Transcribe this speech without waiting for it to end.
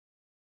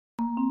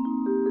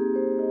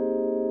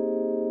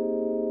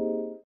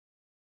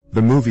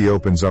The movie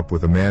opens up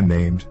with a man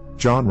named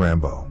John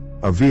Rambo,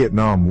 a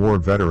Vietnam War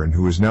veteran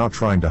who is now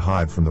trying to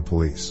hide from the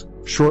police.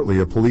 Shortly,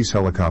 a police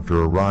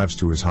helicopter arrives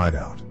to his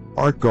hideout.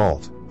 Art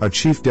Galt, a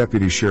chief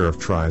deputy sheriff,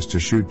 tries to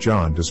shoot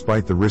John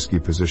despite the risky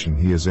position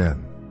he is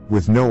in.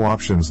 With no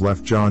options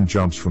left, John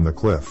jumps from the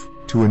cliff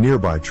to a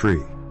nearby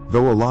tree.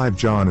 Though alive,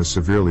 John is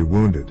severely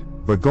wounded,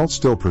 but Galt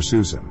still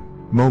pursues him.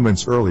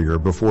 Moments earlier,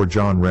 before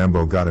John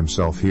Rambo got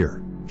himself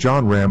here,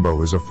 John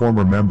Rambo is a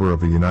former member of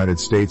the United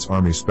States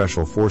Army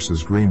Special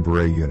Forces Green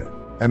Beret Unit,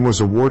 and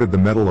was awarded the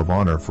Medal of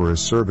Honor for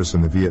his service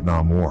in the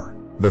Vietnam War.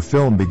 The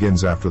film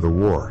begins after the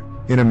war,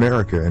 in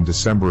America in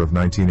December of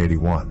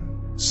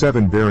 1981.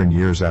 7 barren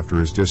years after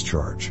his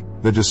discharge,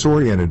 the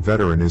disoriented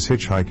veteran is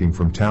hitchhiking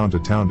from town to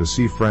town to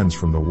see friends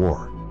from the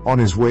war. On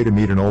his way to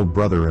meet an old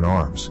brother in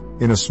arms,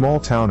 in a small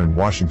town in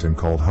Washington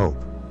called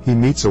Hope, he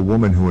meets a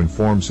woman who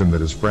informs him that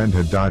his friend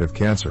had died of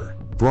cancer,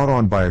 brought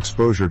on by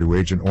exposure to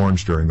Agent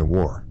Orange during the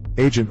war.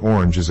 Agent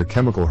Orange is a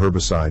chemical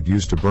herbicide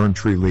used to burn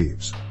tree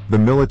leaves. The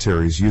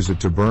militaries use it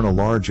to burn a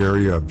large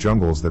area of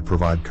jungles that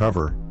provide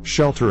cover,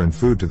 shelter and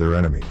food to their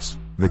enemies.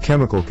 The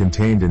chemical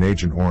contained in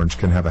Agent Orange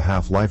can have a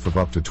half-life of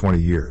up to 20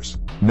 years.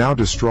 Now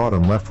distraught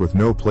and left with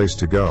no place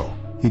to go,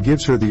 he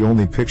gives her the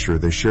only picture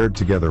they shared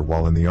together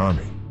while in the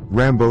army.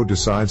 Rambo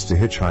decides to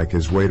hitchhike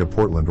his way to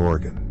Portland,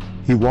 Oregon.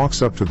 He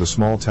walks up to the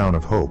small town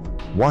of Hope,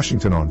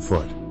 Washington on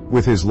foot.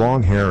 With his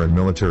long hair and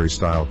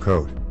military-style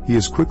coat, he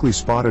is quickly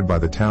spotted by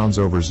the town's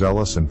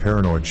overzealous and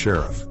paranoid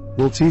sheriff,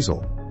 Will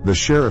Teasel. The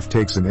sheriff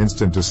takes an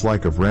instant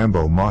dislike of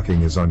Rambo, mocking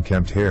his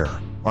unkempt hair,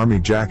 army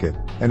jacket,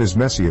 and his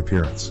messy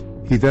appearance.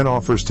 He then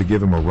offers to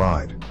give him a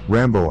ride.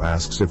 Rambo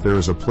asks if there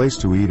is a place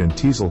to eat, and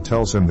Teasel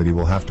tells him that he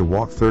will have to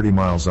walk 30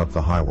 miles up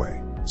the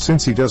highway,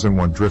 since he doesn't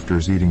want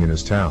drifters eating in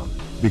his town,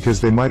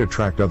 because they might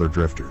attract other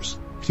drifters.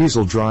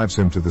 Teasel drives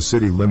him to the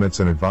city limits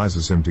and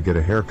advises him to get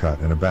a haircut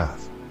and a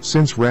bath.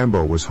 Since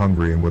Rambo was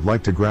hungry and would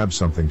like to grab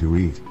something to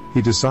eat,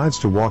 he decides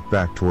to walk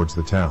back towards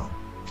the town.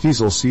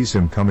 Teasel sees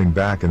him coming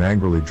back and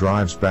angrily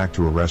drives back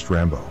to arrest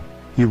Rambo.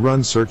 He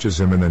runs, searches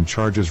him, and then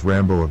charges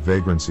Rambo of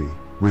vagrancy,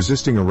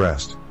 resisting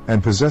arrest,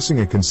 and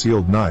possessing a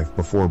concealed knife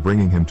before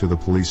bringing him to the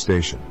police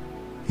station.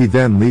 He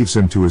then leaves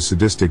him to his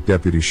sadistic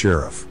deputy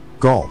sheriff,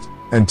 Galt,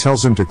 and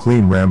tells him to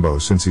clean Rambo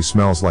since he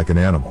smells like an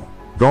animal.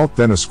 Galt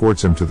then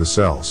escorts him to the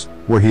cells,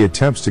 where he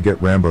attempts to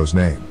get Rambo's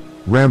name.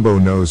 Rambo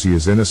knows he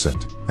is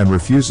innocent, and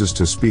refuses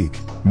to speak.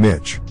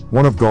 Mitch,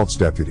 one of Galt's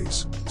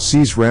deputies,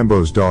 sees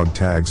Rambo's dog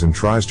tags and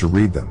tries to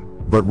read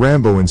them, but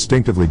Rambo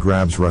instinctively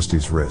grabs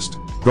Rusty's wrist.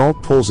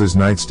 Galt pulls his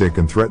nightstick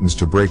and threatens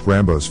to break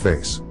Rambo's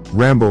face.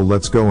 Rambo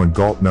lets go, and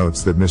Galt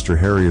notes that Mr.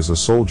 Harry is a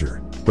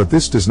soldier, but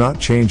this does not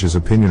change his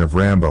opinion of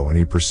Rambo, and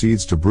he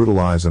proceeds to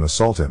brutalize and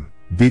assault him,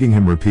 beating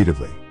him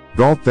repeatedly.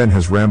 Galt then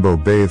has Rambo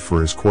bathe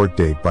for his court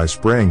date by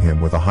spraying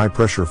him with a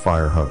high-pressure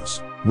fire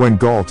hose. When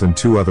Galt and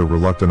 2 other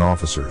reluctant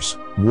officers,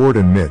 Ward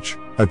and Mitch,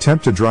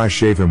 attempt to dry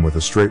shave him with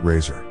a straight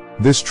razor,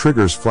 this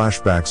triggers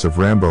flashbacks of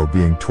Rambo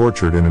being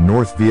tortured in a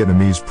North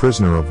Vietnamese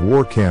prisoner of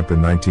war camp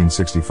in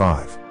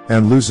 1965,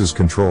 and loses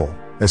control,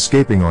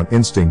 escaping on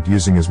instinct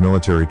using his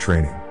military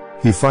training.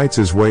 He fights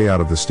his way out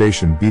of the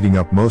station, beating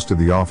up most of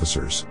the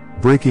officers,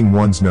 breaking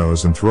one's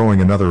nose and throwing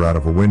another out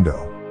of a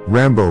window.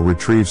 Rambo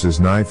retrieves his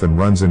knife and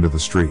runs into the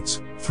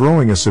streets,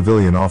 throwing a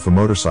civilian off a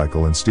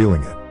motorcycle and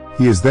stealing it.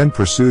 He is then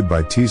pursued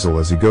by Teasel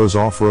as he goes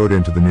off-road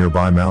into the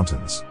nearby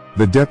mountains.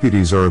 The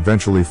deputies are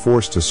eventually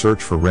forced to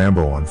search for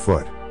Rambo on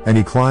foot, and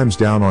he climbs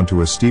down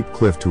onto a steep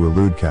cliff to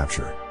elude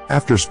capture.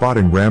 After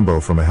spotting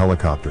Rambo from a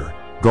helicopter,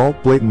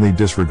 Galt blatantly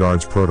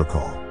disregards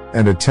protocol,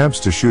 and attempts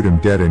to shoot him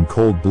dead in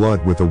cold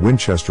blood with a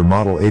Winchester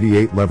Model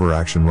 88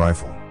 lever-action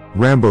rifle.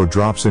 Rambo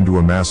drops into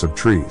a mass of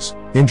trees,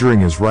 injuring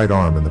his right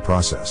arm in the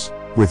process.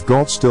 With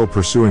Galt still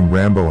pursuing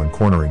Rambo and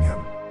cornering him,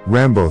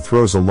 Rambo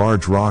throws a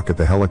large rock at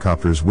the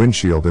helicopter's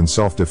windshield in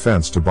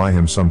self-defense to buy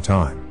him some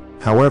time.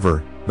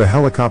 However, the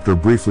helicopter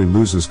briefly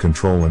loses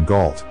control, and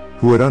Galt,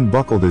 who had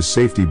unbuckled his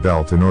safety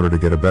belt in order to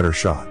get a better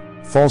shot,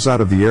 falls out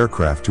of the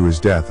aircraft to his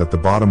death at the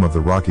bottom of the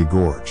rocky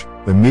gorge.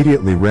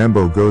 Immediately,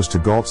 Rambo goes to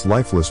Galt's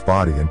lifeless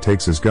body and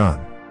takes his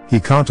gun. He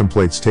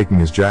contemplates taking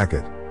his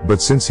jacket,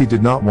 but since he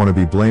did not want to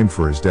be blamed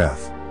for his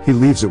death, he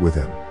leaves it with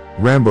him.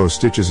 Rambo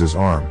stitches his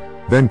arm,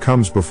 then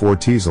comes before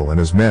Teasel and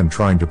his men,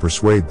 trying to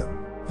persuade them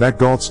that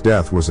Galt's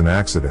death was an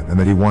accident and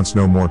that he wants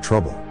no more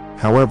trouble.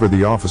 However,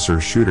 the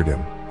officers shoot at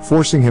him,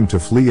 forcing him to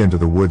flee into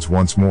the woods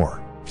once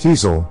more.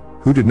 Teasel,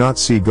 who did not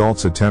see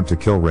Galt's attempt to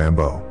kill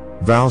Rambo,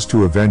 vows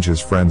to avenge his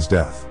friend's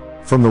death.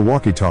 From the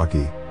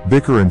walkie-talkie,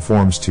 Bicker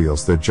informs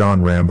Teals that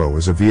John Rambo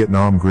is a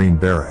Vietnam Green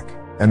Beret,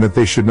 and that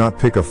they should not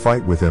pick a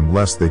fight with him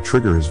lest they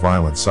trigger his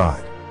violent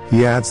side.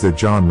 He adds that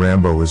John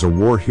Rambo is a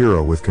war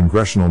hero with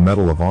Congressional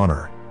Medal of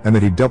Honor, and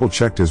that he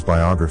double-checked his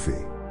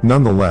biography.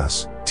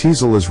 Nonetheless,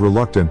 Teasel is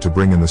reluctant to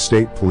bring in the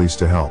state police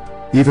to help,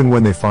 even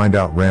when they find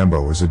out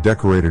Rambo is a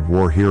decorated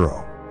war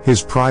hero.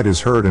 His pride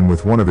is hurt, and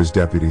with one of his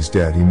deputies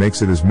dead, he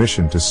makes it his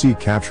mission to see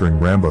capturing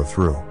Rambo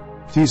through.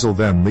 Teasel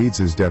then leads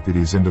his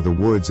deputies into the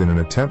woods in an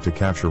attempt to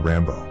capture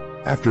Rambo.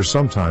 After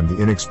some time,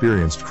 the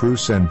inexperienced crew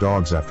send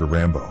dogs after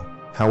Rambo.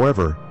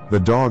 However, the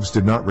dogs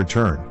did not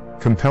return,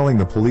 compelling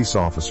the police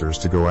officers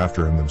to go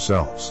after him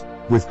themselves.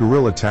 With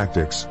guerrilla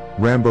tactics,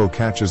 Rambo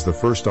catches the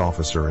first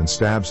officer and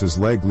stabs his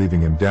leg,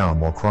 leaving him down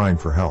while crying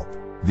for help.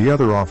 The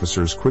other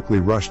officers quickly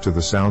rush to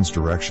the sound's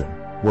direction,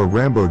 where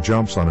Rambo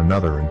jumps on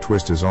another and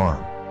twists his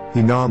arm.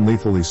 He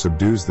non-lethally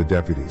subdues the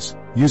deputies,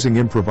 using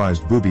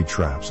improvised booby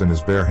traps and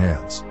his bare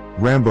hands.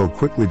 Rambo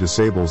quickly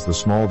disables the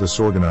small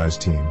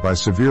disorganized team by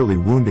severely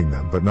wounding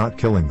them but not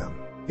killing them.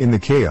 In the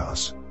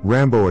chaos,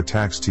 Rambo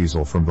attacks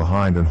Teasel from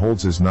behind and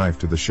holds his knife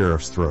to the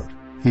sheriff's throat.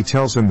 He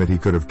tells him that he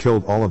could have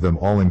killed all of them,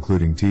 all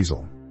including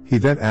Teasel. He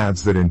then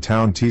adds that in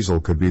town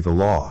Teasel could be the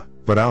law,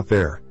 but out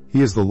there,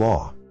 he is the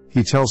law.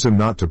 He tells him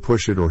not to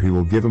push it or he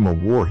will give him a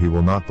war he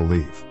will not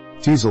believe.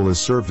 Teasel is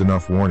served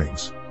enough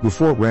warnings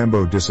before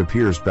Rambo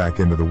disappears back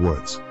into the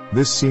woods.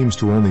 This seems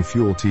to only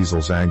fuel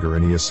Teasel's anger,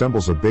 and he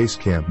assembles a base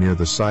camp near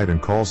the site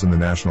and calls in the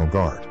National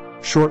Guard.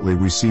 Shortly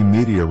we see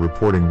media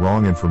reporting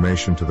wrong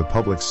information to the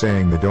public,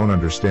 saying they don't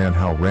understand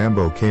how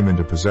Rambo came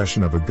into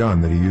possession of a gun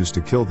that he used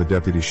to kill the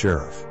deputy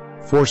sheriff,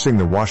 forcing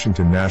the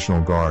Washington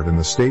National Guard and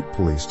the state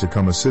police to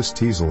come assist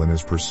Teasel in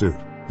his pursuit.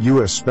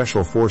 U.S.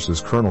 Special Forces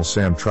Colonel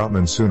Sam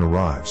Troutman soon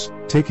arrives,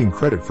 taking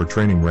credit for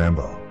training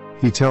Rambo.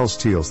 He tells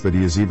Teals that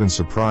he is even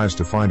surprised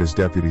to find his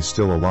deputies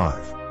still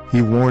alive.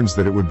 He warns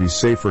that it would be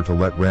safer to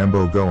let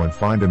Rambo go and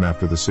find him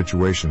after the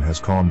situation has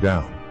calmed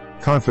down.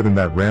 Confident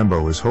that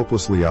Rambo is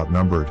hopelessly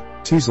outnumbered,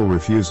 Teasel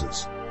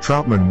refuses.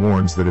 Troutman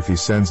warns that if he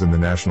sends in the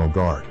National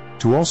Guard,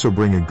 to also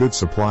bring a good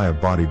supply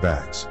of body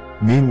bags.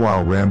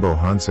 Meanwhile, Rambo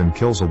hunts and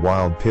kills a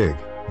wild pig,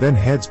 then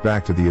heads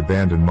back to the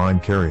abandoned mine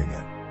carrying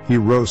it. He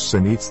roasts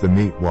and eats the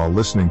meat while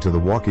listening to the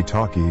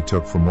walkie-talkie he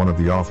took from one of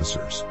the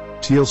officers.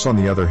 Teals on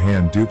the other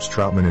hand dupes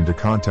Troutman into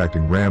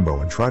contacting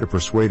Rambo and try to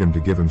persuade him to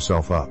give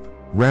himself up.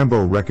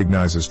 Rambo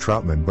recognizes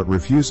Troutman but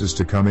refuses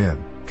to come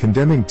in,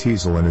 condemning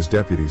Teasel and his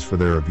deputies for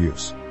their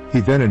abuse.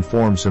 He then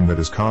informs him that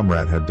his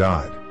comrade had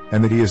died,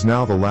 and that he is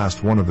now the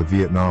last one of the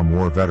Vietnam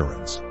War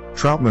veterans.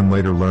 Troutman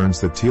later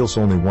learns that Teals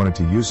only wanted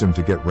to use him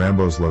to get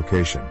Rambo's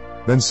location,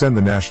 then send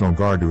the National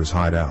Guard to his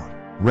hideout.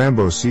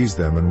 Rambo sees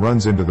them and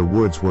runs into the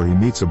woods, where he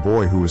meets a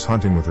boy who is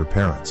hunting with her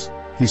parents.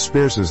 He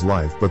spares his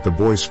life, but the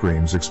boy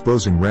screams,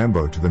 exposing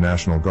Rambo to the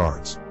National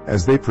Guards.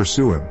 As they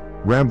pursue him,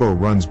 Rambo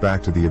runs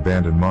back to the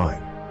abandoned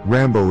mine.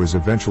 Rambo is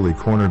eventually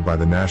cornered by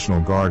the National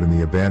Guard in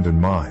the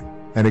abandoned mine,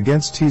 and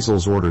against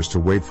Teasel's orders to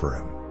wait for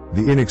him,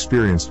 the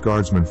inexperienced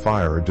guardsmen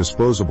fire a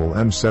disposable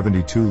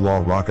M72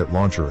 Law rocket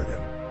launcher at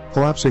him,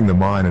 collapsing the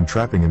mine and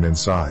trapping him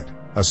inside,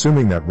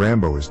 assuming that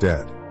Rambo is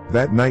dead.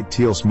 That night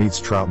Teals meets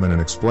Troutman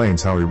and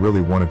explains how he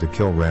really wanted to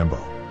kill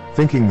Rambo.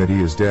 Thinking that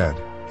he is dead,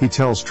 he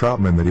tells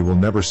Troutman that he will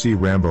never see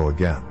Rambo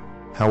again.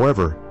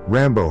 However,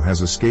 Rambo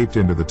has escaped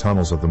into the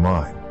tunnels of the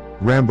mine.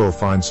 Rambo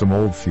finds some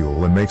old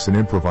fuel and makes an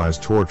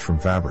improvised torch from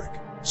fabric,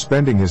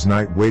 spending his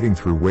night wading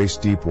through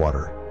waist-deep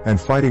water and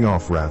fighting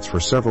off rats for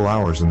several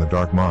hours in the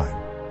dark mine.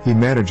 He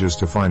manages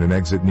to find an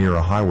exit near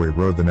a highway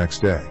road the next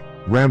day.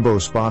 Rambo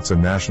spots a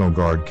National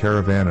Guard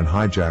caravan and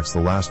hijacks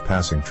the last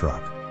passing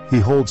truck. He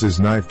holds his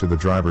knife to the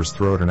driver's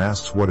throat and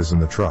asks what is in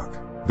the truck.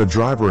 The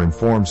driver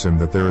informs him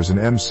that there is an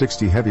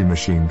M60 heavy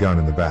machine gun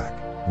in the back.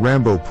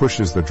 Rambo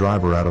pushes the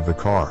driver out of the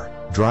car,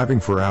 driving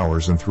for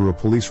hours and through a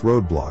police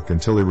roadblock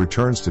until he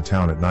returns to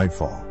town at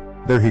nightfall.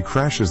 There he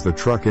crashes the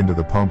truck into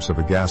the pumps of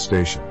a gas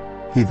station.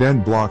 He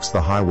then blocks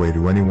the highway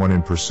to anyone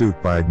in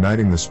pursuit by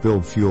igniting the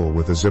spilled fuel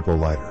with a Zippo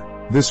lighter.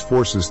 This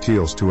forces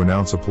Teals to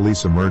announce a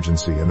police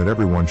emergency and that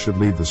everyone should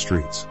leave the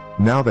streets.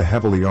 Now the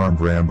heavily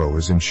armed Rambo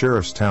is in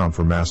Sheriff's Town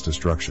for mass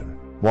destruction.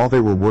 While they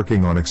were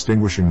working on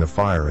extinguishing the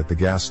fire at the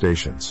gas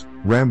stations,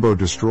 Rambo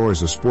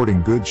destroys a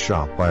sporting goods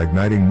shop by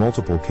igniting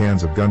multiple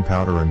cans of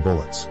gunpowder and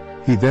bullets.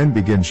 He then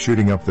begins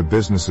shooting up the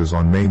businesses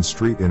on Main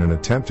Street in an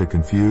attempt to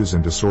confuse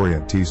and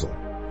disorient Teasel.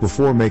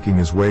 Before making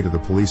his way to the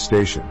police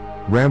station,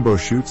 Rambo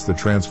shoots the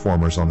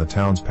transformers on the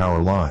town's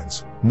power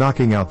lines,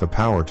 knocking out the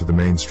power to the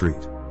main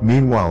street.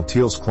 Meanwhile,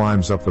 Teals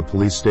climbs up the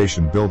police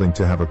station building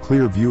to have a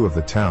clear view of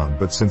the town,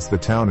 but since the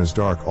town is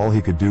dark, all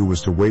he could do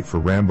was to wait for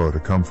Rambo to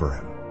come for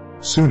him.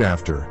 Soon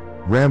after,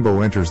 Rambo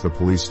enters the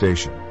police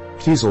station.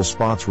 Teasel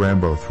spots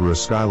Rambo through a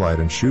skylight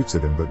and shoots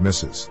at him but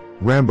misses.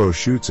 Rambo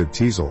shoots at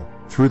Teasel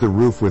through the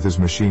roof with his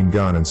machine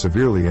gun and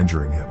severely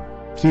injuring him.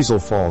 Teasel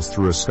falls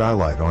through a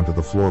skylight onto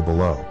the floor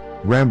below.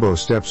 Rambo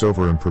steps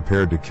over him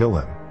prepared to kill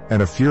him,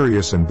 and a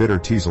furious and bitter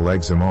Teasel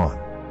eggs him on.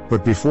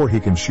 But before he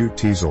can shoot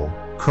Teasel,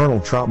 Colonel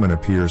Troutman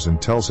appears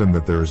and tells him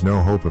that there is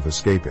no hope of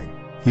escaping.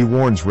 He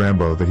warns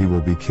Rambo that he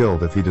will be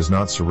killed if he does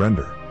not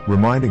surrender,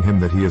 reminding him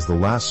that he is the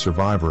last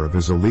survivor of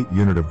his elite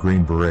unit of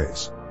Green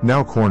Berets.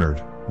 Now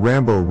cornered,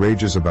 Rambo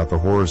rages about the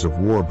horrors of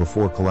war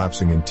before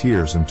collapsing in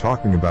tears and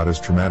talking about his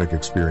traumatic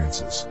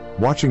experiences.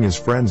 Watching his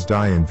friends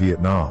die in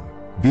Vietnam,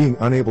 being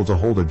unable to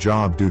hold a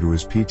job due to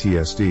his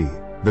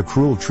PTSD, the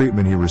cruel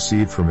treatment he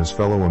received from his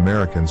fellow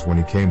Americans when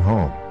he came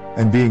home,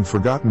 and being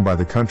forgotten by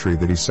the country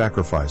that he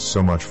sacrificed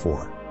so much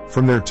for.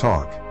 From their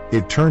talk,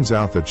 it turns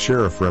out that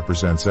Sheriff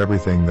represents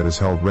everything that has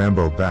held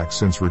Rambo back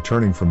since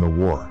returning from the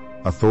war: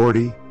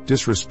 authority,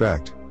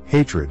 disrespect,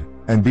 hatred,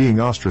 and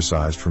being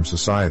ostracized from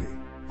society.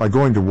 By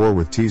going to war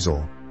with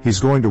Teasel, He's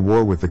going to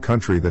war with the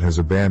country that has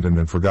abandoned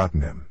and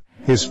forgotten him.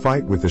 His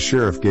fight with the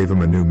sheriff gave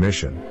him a new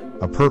mission,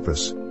 a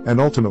purpose,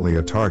 and ultimately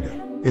a target.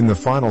 In the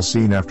final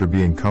scene, after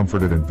being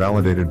comforted and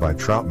validated by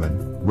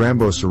Troutman,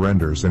 Rambo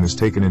surrenders and is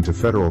taken into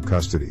federal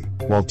custody,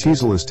 while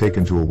Teasel is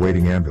taken to a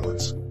waiting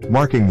ambulance,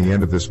 marking the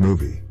end of this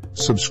movie.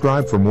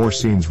 Subscribe for more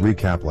scenes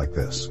recap like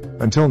this.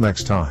 Until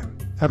next time,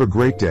 have a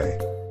great day.